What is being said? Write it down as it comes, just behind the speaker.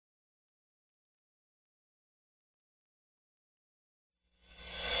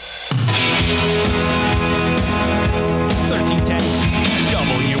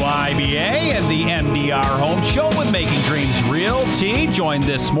WIBA and the MDR Home Show with Making Dreams Realty. Joined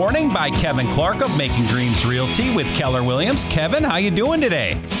this morning by Kevin Clark of Making Dreams Realty with Keller Williams. Kevin, how you doing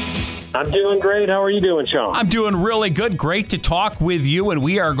today? I'm doing great. How are you doing, Shawn? I'm doing really good. Great to talk with you, and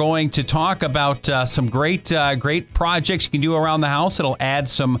we are going to talk about some great projects you can do around the house. It'll add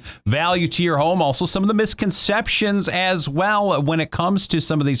some value to your home. Also, some of the misconceptions as well when it comes to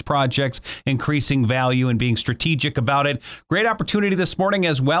some of these projects, increasing value and being strategic about it. Great opportunity this morning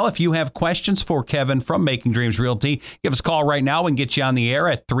as well. If you have questions for Kevin from Making Dreams Realty, give us a call right now and get you on the air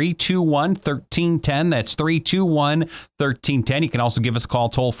at 321-1310. That's 321-1310. You can also give us a call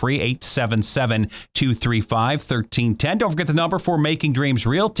toll free, 877-235-1310. Don't forget the number for Making Dreams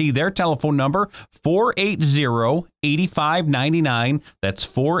Realty. Their telephone number, 480-8599. That's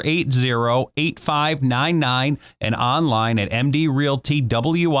 480-8599. And online at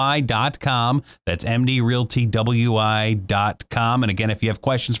mdrealtywi.com. That's mdrealtywi.com. And again, if you have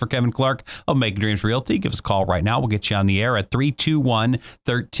questions for Kevin Clark of Making Dreams Realty, give us a call right now. We'll get you on the air at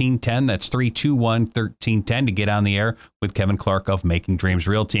 321-1310. That's 321-1310 to get on the air with Kevin Clark of Making Dreams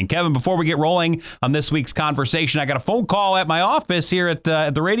Realty. And Kevin, before we get rolling on this week's conversation, I got a phone call at my office here at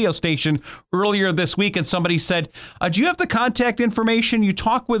the radio station earlier this week, and somebody said, do you have the contact information? You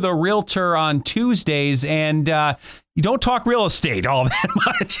talk with a realtor on Tuesdays, and you don't talk real estate all that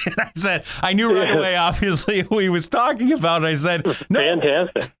much. And I said, I knew right away, obviously, who he was talking about. I said, no,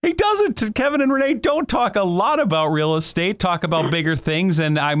 fantastic. He doesn't. Kevin and Renee don't talk a lot about real estate, talk about bigger things.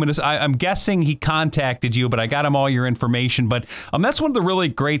 And I'm guessing he contacted you, but I got him all your information. But that's one of the really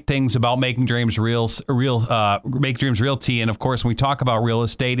great things about Making Dreams Realty. And of course, when we talk about real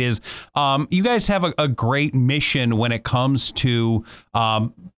estate is you guys have a great mission when it comes to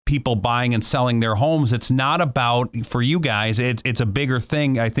people buying and selling their homes. It's not about, for you guys, it's a bigger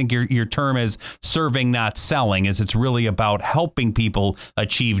thing. I think your term is serving, not selling, is it's really about helping people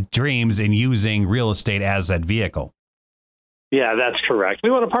achieve dreams and using real estate as that vehicle. Yeah, that's correct. We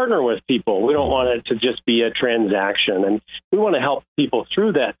want to partner with people. We don't want it to just be a transaction, and we want to help people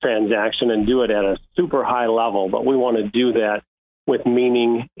through that transaction and do it at a super high level, but we want to do that with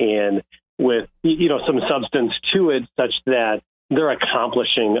meaning and with, some substance to it, such that they're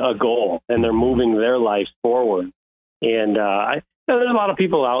accomplishing a goal and they're moving their life forward. And there's a lot of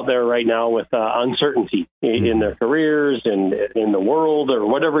people out there right now with uncertainty in their careers and in the world, or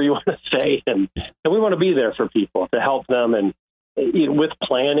whatever you want to say. And we want to be there for people to help them, and with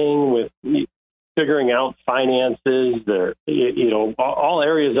planning, with figuring out finances, all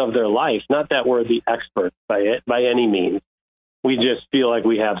areas of their life. Not that we're the experts by any means. We just feel like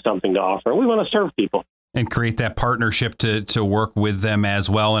we have something to offer. We want to serve people and create that partnership to work with them as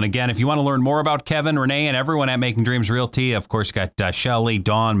well. And again, if you want to learn more about Kevin, Renee, and everyone at Making Dreams Realty, of course, you got Shelly,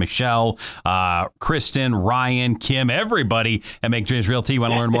 Dawn, Michelle, Kristen, Ryan, Kim, everybody at Making Dreams Realty. You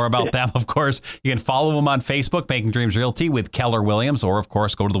want to learn more about them, of course, you can follow them on Facebook, Making Dreams Realty with Keller Williams, or, of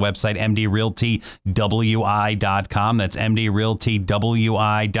course, go to the website, mdrealtywi.com. That's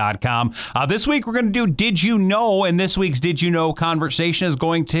mdrealtywi.com. This week, we're going to do Did You Know? And this week's Did You Know conversation is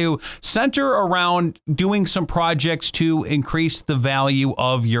going to center around doing some projects to increase the value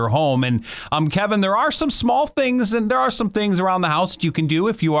of your home. And Kevin, there are some small things, and there are some things around the house that you can do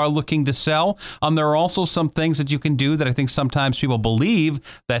if you are looking to sell. There are also some things that you can do that I think sometimes people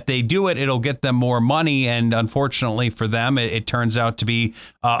believe that they do it'll get them more money, and unfortunately for them, it turns out to be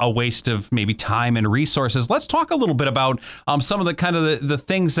a waste of maybe time and resources. Let's talk a little bit about some of the kind of the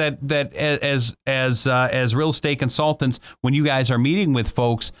things that as real estate consultants, when you guys are meeting with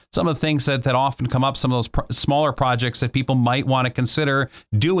folks, some of the things that often come up, some of those smaller projects that people might want to consider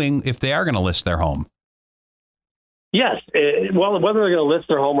doing if they are going to list their home. Yes. Well, whether they're going to list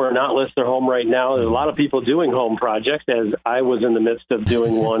their home or not list their home right now, there's a lot of people doing home projects, as I was in the midst of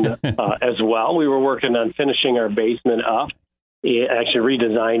doing one as well. We were working on finishing our basement up, actually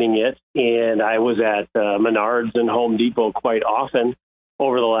redesigning it, and I was at Menards and Home Depot quite often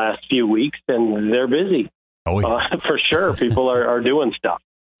over the last few weeks, and they're busy. Oh, yeah. For sure. People are doing stuff.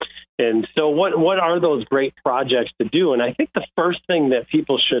 And so what are those great projects to do? And I think the first thing that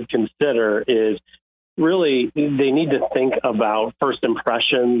people should consider is really they need to think about first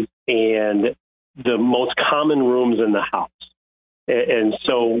impressions and the most common rooms in the house. And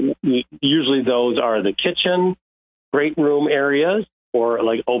so usually those are the kitchen, great room areas, or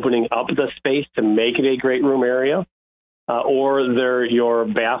like opening up the space to make it a great room area. Or they're your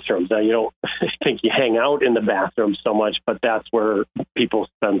bathrooms. Now, you don't think you hang out in the bathroom so much, but that's where people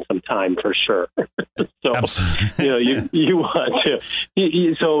spend some time for sure. So, you want to.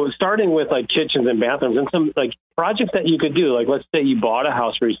 So starting with like kitchens and bathrooms and some like projects that you could do, like let's say you bought a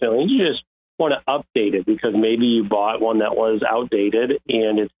house recently and you just want to update it because maybe you bought one that was outdated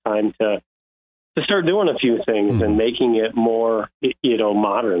and it's time to start doing a few things and making it more,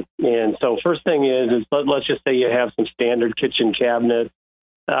 modern. And so first thing is let's just say you have some standard kitchen cabinets.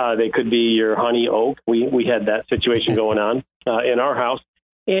 They could be your honey oak. We had that situation going on in our house.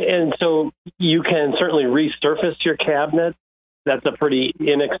 And so you can certainly resurface your cabinet. That's a pretty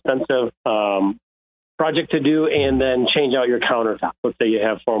inexpensive project to do, and then change out your countertop. Let's say you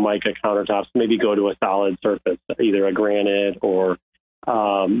have Formica countertops, maybe go to a solid surface, either a granite or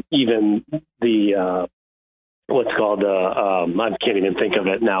even the what's called I can't even think of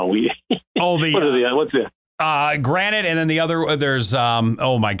it now. What's the granite, and then the other there's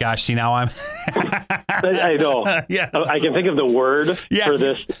oh my gosh, see now I'm I know. Yeah, I can think of the word for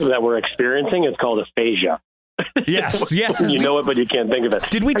this that we're experiencing. It's called aphasia. Yes, yeah. You know it, but you can't think of it.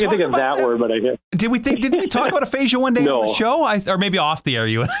 Did we? I can think of that word, but I can't. Didn't we talk about aphasia one day on the show? Or maybe off the air.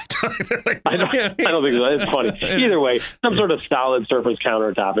 You. I don't think so. It's funny. Either way, some sort of solid surface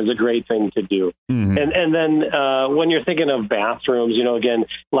countertop is a great thing to do. Mm-hmm. And then when you're thinking of bathrooms, again,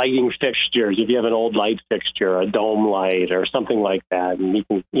 lighting fixtures. If you have an old light fixture, a dome light, or something like that, and you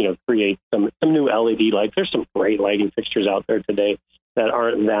can create some new LED lights. There's some great lighting fixtures out there today that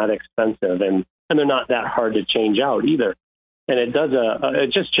aren't that expensive and they're not that hard to change out either. And it does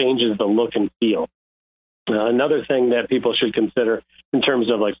it just changes the look and feel. Another thing that people should consider in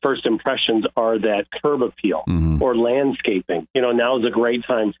terms of like first impressions are that curb appeal or landscaping. Now is a great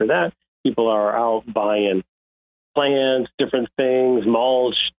time for that. People are out buying plants, different things,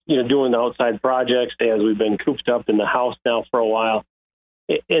 mulch, doing the outside projects as we've been cooped up in the house now for a while.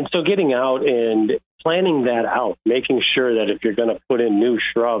 And so getting out and planning that out, making sure that if you're going to put in new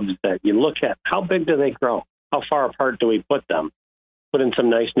shrubs, that you look at how big do they grow? How far apart do we put them? Put in some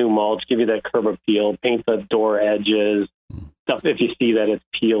nice new mulch, give you that curb appeal, paint the door edges, stuff if you see that it's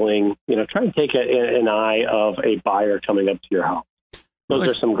peeling. Try and take an eye of a buyer coming up to your house. Those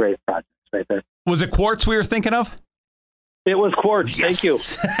are some great projects right there. Was it quartz we were thinking of? It was quartz. Yes. Thank you.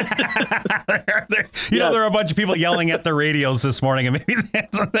 There are a bunch of people yelling at the radios this morning, and maybe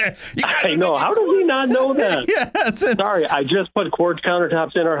that's there. I know. How does he not know that? Yes. Sorry, I just put quartz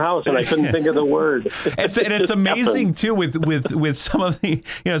countertops in our house, and I couldn't think of the word. It's amazing too with some of the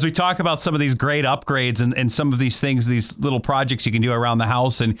as we talk about some of these great upgrades and some of these things, these little projects you can do around the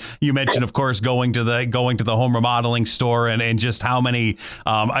house. And you mentioned, of course, going to the home remodeling store and just how many.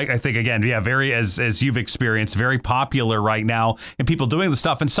 I think again, very as you've experienced, very popular right now, and people doing the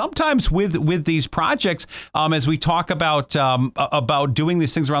stuff. And sometimes with these projects, as we talk about doing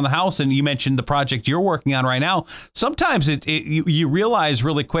these things around the house, and you mentioned the project you're working on right now, sometimes you realize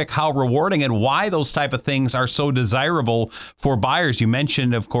really quick how rewarding and why those type of things are so desirable for buyers. You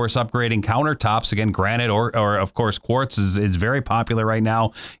mentioned, of course, upgrading countertops. Again, granite or of course quartz is very popular right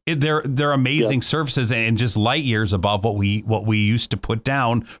now. They're amazing surfaces and just light years above what we used to put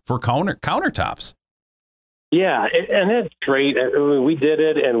down for countertops. Yeah, and it's great. We did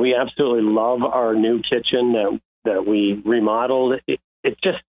it, and we absolutely love our new kitchen that we remodeled. It's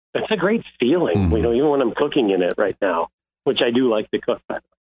a great feeling, mm-hmm. Even when I'm cooking in it right now, which I do like to cook.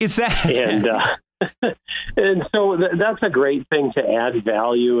 Is that? And so that's a great thing to add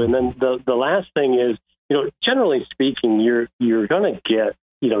value. And then the last thing is, generally speaking, you're going to get,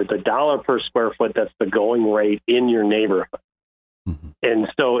 the dollar per square foot. That's the going rate in your neighborhood. Mm-hmm. And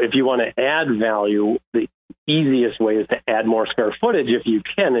so if you want to add value, the easiest way is to add more square footage if you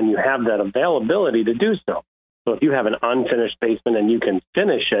can, and you have that availability to do so. So if you have an unfinished basement and you can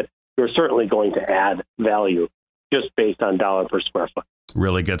finish it, you're certainly going to add value just based on dollar per square foot.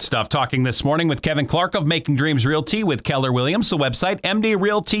 Really good stuff. Talking this morning with Kevin Clark of Making Dreams Realty with Keller Williams. The website,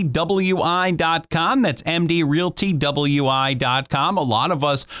 mdrealtywi.com. That's mdrealtywi.com. A lot of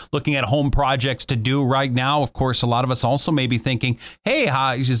us looking at home projects to do right now. Of course, a lot of us also may be thinking, hey,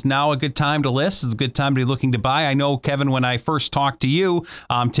 is now a good time to list? Is a good time to be looking to buy? I know, Kevin, when I first talked to you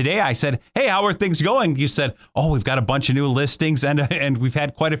today, I said, hey, how are things going? You said, oh, we've got a bunch of new listings and we've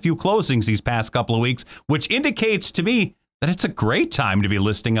had quite a few closings these past couple of weeks, which indicates to me that it's a great time to be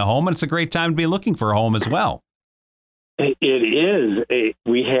listing a home, and it's a great time to be looking for a home as well. It is.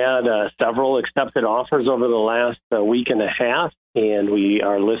 We had several accepted offers over the last week and a half, and we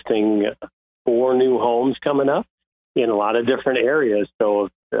are listing 4 new homes coming up in a lot of different areas. So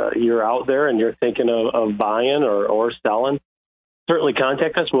if you're out there and you're thinking of buying or selling, certainly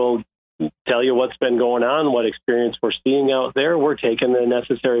contact us. We'll tell you what's been going on, what experience we're seeing out there. We're taking the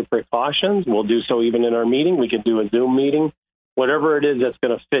necessary precautions. We'll do so even in our meeting. We could do a Zoom meeting, whatever it is that's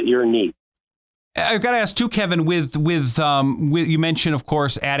going to fit your needs. I've got to ask too, Kevin, with you mentioned, of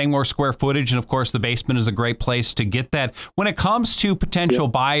course, adding more square footage, and of course, the basement is a great place to get that. When it comes to potential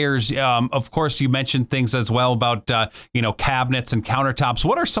buyers, of course, you mentioned things as well about cabinets and countertops.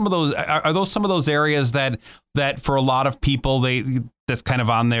 What are some of those? Are those some of those areas that for a lot of people that's kind of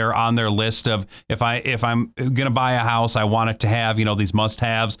on their list of if I'm going to buy a house, I want it to have these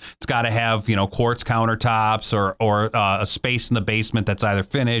must-haves. It's got to have quartz countertops or a space in the basement that's either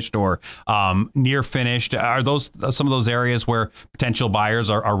finished or near finished. Are those some of those areas where potential buyers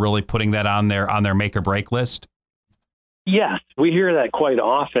are really putting that on their make or break list? Yes, we hear that quite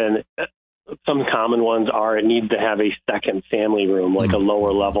often. Some common ones are it needs to have a second family room, like a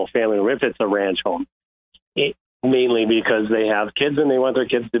lower level family room, if it's a ranch home. Mainly because they have kids and they want their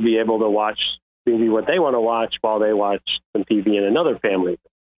kids to be able to watch maybe what they want to watch while they watch some TV in another family,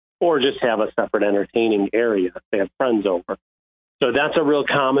 or just have a separate entertaining area if they have friends over. So that's a real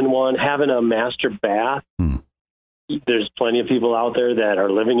common one. Having a master bath. There's plenty of people out there that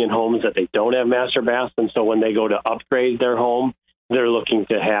are living in homes that they don't have master baths. And so when they go to upgrade their home, they're looking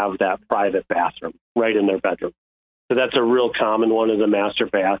to have that private bathroom right in their bedroom. So that's a real common one, is a master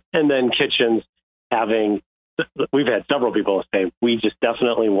bath. And then kitchens we've had several people say, we just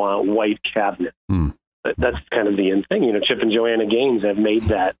definitely want white cabinets. That's kind of the end thing. Chip and Joanna Gaines have made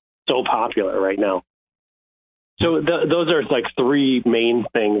that so popular right now. So those are like three main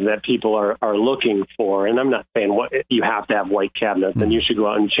things that people are looking for. And I'm not saying you have to have white cabinets and you should go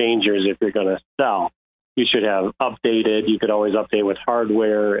out and change yours if you're going to sell. You should have updated. You could always update with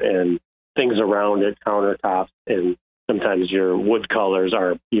hardware and things around it, countertops, and sometimes your wood colors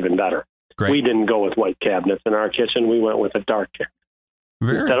are even better. Great. We didn't go with white cabinets in our kitchen. We went with a dark cabinet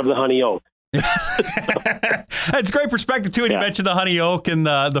instead of the honey oak. It's great perspective too. And you mentioned the honey oak and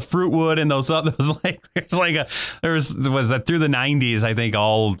the fruit wood and those was that through the 90s, I think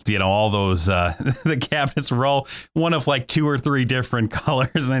all those the cabinets were all one of like two or three different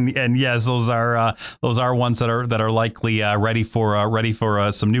colors, and yes, those are ones that are likely ready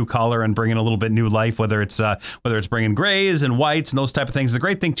for some new color and bringing a little bit new life, whether it's bringing grays and whites and those type of things. The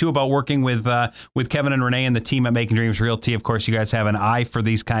great thing too about working with Kevin and Renee and the team at Making Dreams Realty, of course, you guys have an eye for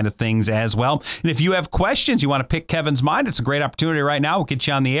these kind of things as well. And if you have questions, you want to pick Kevin's mind, it's a great opportunity right now. We'll get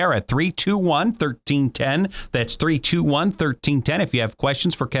you on the air at 321-1310. That's 321-1310. If you have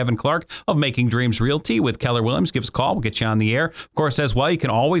questions for Kevin Clark of Making Dreams Realty with Keller Williams, give us a call. We'll get you on the air. Of course, as well, you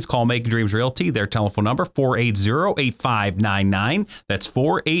can always call Making Dreams Realty. Their telephone number, 480-8599. That's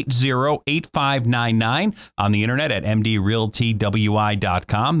 480-8599. On the internet at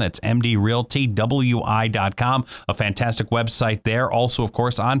mdrealtywi.com. That's mdrealtywi.com. A fantastic website there. Also, of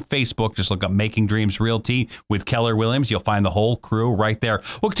course, on Facebook, just look up Making Dreams Realty with Keller Williams. You'll find the whole crew right there.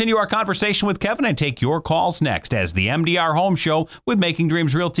 We'll continue our conversation with Kevin and take your calls next as the MDR Home Show with Making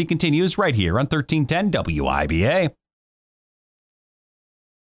Dreams Realty continues right here on 1310 WIBA.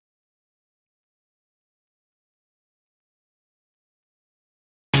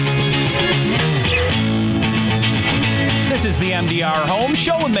 This is the MDR Home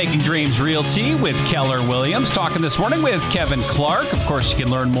Show with Making Dreams Realty with Keller Williams. Talking this morning with Kevin Clark. Of course, you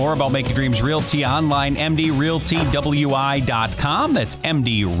can learn more about Making Dreams Realty online, mdrealtywi.com. That's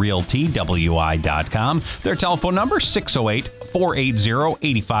mdrealtywi.com. Their telephone number,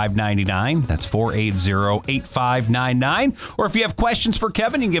 608-480-8599. That's 480-8599. Or if you have questions for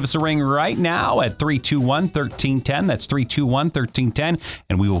Kevin, you can give us a ring right now at 321-1310. That's 321-1310,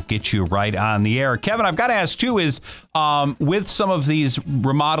 and we will get you right on the air. Kevin, I've got to ask, too, is with some of these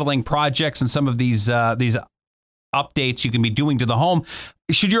remodeling projects and some of these updates you can be doing to the home,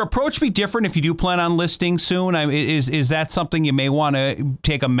 should your approach be different if you do plan on listing soon? Is that something you may want to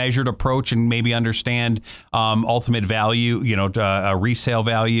take a measured approach and maybe understand ultimate value, a resale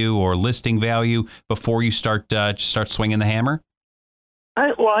value or listing value before you start swinging the hammer?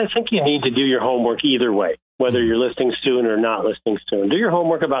 I think you need to do your homework either way, whether you're listing soon or not listing soon. Do your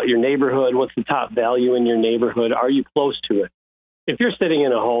homework about your neighborhood. What's the top value in your neighborhood? Are you close to it? If you're sitting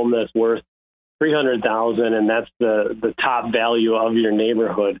in a home that's worth $300,000 and that's the top value of your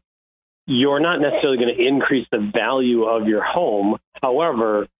neighborhood, you're not necessarily going to increase the value of your home.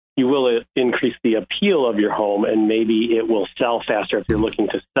 However, you will increase the appeal of your home, and maybe it will sell faster if you're looking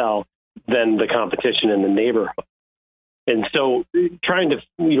to sell than the competition in the neighborhood. And so trying to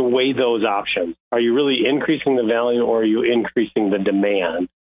weigh those options. Are you really increasing the value, or are you increasing the demand,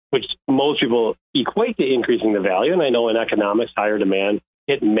 which most people equate to increasing the value? And I know in economics, higher demand,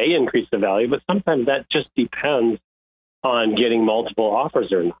 it may increase the value, but sometimes that just depends on getting multiple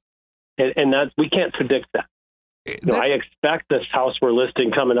offers or not. And that we can't predict that. I expect this house we're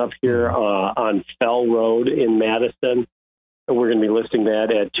listing coming up here on Fell Road in Madison. We're going to be listing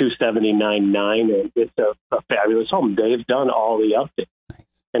that at $279,900, and it's a fabulous home. They've done all the updates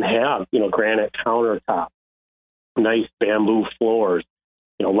and have, granite countertop, nice bamboo floors,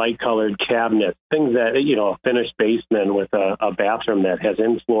 light colored cabinets, things that, a finished basement with a bathroom that has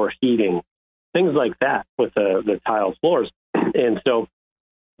in-floor heating, things like that with the tile floors. And so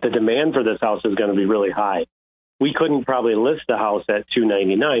the demand for this house is going to be really high. We couldn't probably list the house at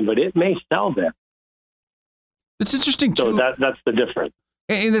 $299,000, but it may sell there. It's interesting too. So that's the difference.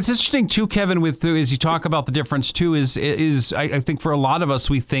 And it's interesting too, Kevin, as you talk about the difference too, is I think for a lot of us,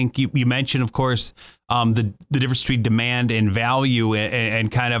 we think you mentioned, of course, the difference between demand and value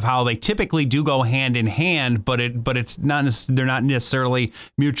and kind of how they typically do go hand in hand, but it's not, they're not necessarily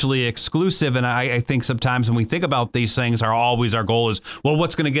mutually exclusive. And I think sometimes when we think about these things, our goal is, well,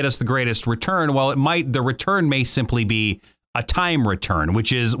 what's going to get us the greatest return? Well, the return may simply be a time return,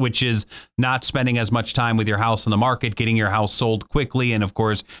 which is not spending as much time with your house in the market, getting your house sold quickly, and of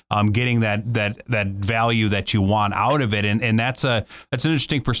course, getting that value that you want out of it. And that's an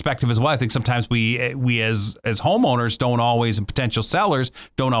interesting perspective as well. I think sometimes we as homeowners and potential sellers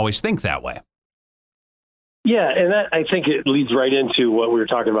don't always think that way. Yeah, and I think it leads right into what we were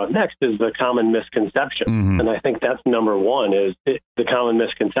talking about next, is the common misconception. Mm-hmm. And I think that's number one, is the common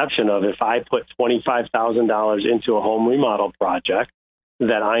misconception of, if I put $25,000 into a home remodel project,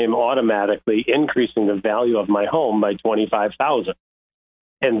 that I am automatically increasing the value of my home by $25,000.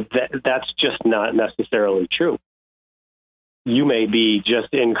 And that's just not necessarily true. You may be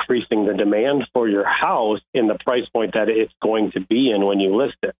just increasing the demand for your house in the price point that it's going to be in when you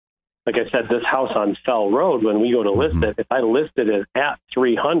list it. Like I said, this house on Fell Road, when we go to list it, if I listed it at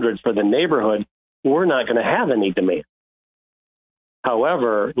 $300,000 for the neighborhood, we're not going to have any demand.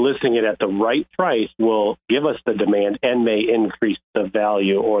 However, listing it at the right price will give us the demand and may increase the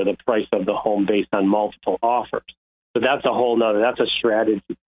value or the price of the home based on multiple offers. So that's that's a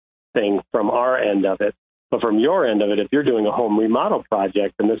strategy thing from our end of it. But from your end of it, if you're doing a home remodel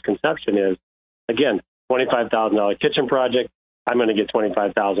project, the misconception is, again, $25,000 kitchen project, I'm going to get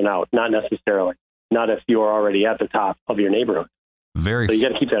 $25,000 out. Not necessarily. Not if you're already at the top of your neighborhood. So you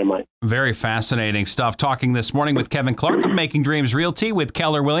got to keep that in mind. Very fascinating stuff. Talking this morning with Kevin Clark of Making Dreams Realty with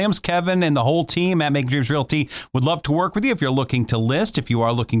Keller Williams. Kevin and the whole team at Making Dreams Realty would love to work with you if you're looking to list, if you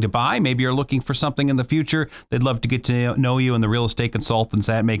are looking to buy, maybe you're looking for something in the future. They'd love to get to know you, and the real estate consultants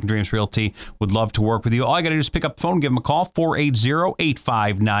at Making Dreams Realty would love to work with you. All you got to do is pick up the phone, give them a call,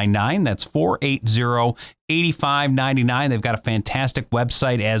 480-8599. That's 480-8599. They've got a fantastic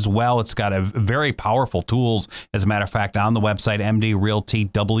website as well. It's got a very powerful tools, as a matter of fact, on the website,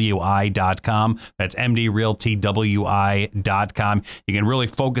 mdrealtywi.com. That's mdrealtywi.com. You can really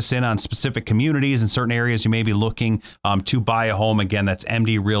focus in on specific communities and certain areas you may be looking to buy a home. Again, that's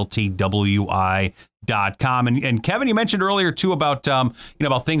mdrealtywi.com. And Kevin, you mentioned earlier too about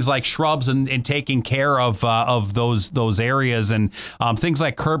about things like shrubs and taking care of those areas, and things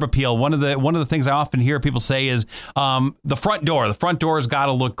like curb appeal. One of the things I often hear people say is the front door. The front door has got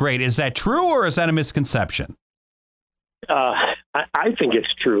to look great. Is that true, or is that a misconception? I think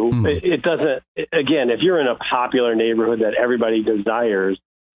it's true. Mm-hmm. It doesn't. Again, if you're in a popular neighborhood that everybody desires,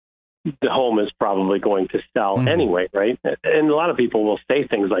 the home is probably going to sell anyway, right? And a lot of people will say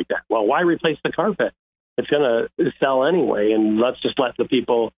things like that. Well, why replace the carpet? It's going to sell anyway, and let's just let the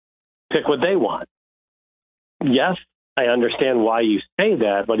people pick what they want. Yes, I understand why you say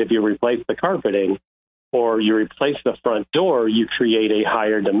that, but if you replace the carpeting or you replace the front door, you create a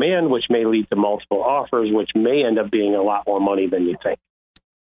higher demand, which may lead to multiple offers, which may end up being a lot more money than you think.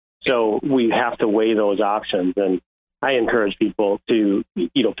 So we have to weigh those options, and I encourage people to,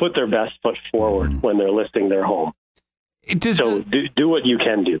 put their best foot forward when they're listing their home. So do what you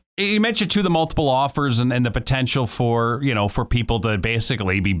can do. You mentioned too the multiple offers and the potential for people to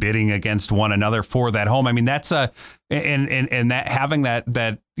basically be bidding against one another for that home. I mean, that's and that having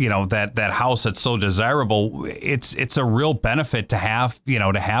that house that's so desirable, it's a real benefit to have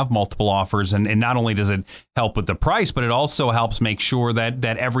multiple offers, and not only does it help with the price, but it also helps make sure that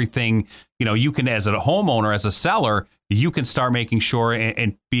everything, you can, as a homeowner, as a seller, you can start making sure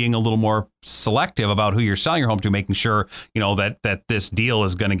and being a little more selective about who you're selling your home to, making sure, that this deal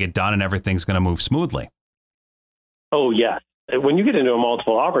is going to get done and everything's going to move smoothly. Oh, yes. When you get into a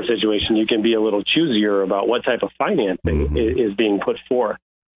multiple offer situation, you can be a little choosier about what type of financing is being put forth.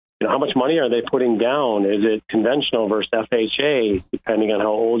 How much money are they putting down? Is it conventional versus FHA? Depending on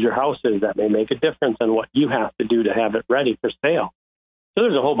how old your house is, that may make a difference on what you have to do to have it ready for sale. So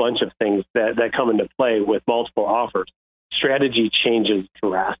there's a whole bunch of things that come into play with multiple offers. Strategy changes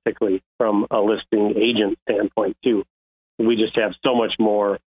drastically from a listing agent standpoint too. We just have so much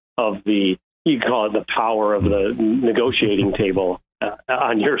more of the you can call it the power of the negotiating table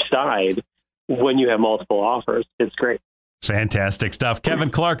on your side when you have multiple offers. It's great. Fantastic stuff. Kevin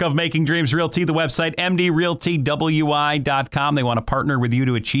Clark of Making Dreams Realty, the website, mdrealtywi.com. They want to partner with you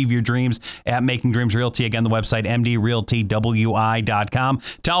to achieve your dreams at Making Dreams Realty. Again, the website, mdrealtywi.com.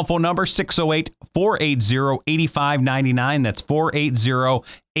 Telephone number, 608-480-8599. That's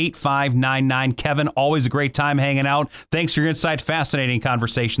 480-8599. Kevin, always a great time hanging out. Thanks for your insight. Fascinating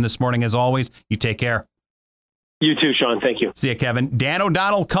conversation this morning, as always. You take care. You too, Shawn. Thank you. See you, Kevin. Dan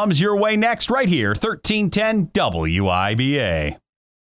O'Donnell comes your way next, right here, 1310 WIBA.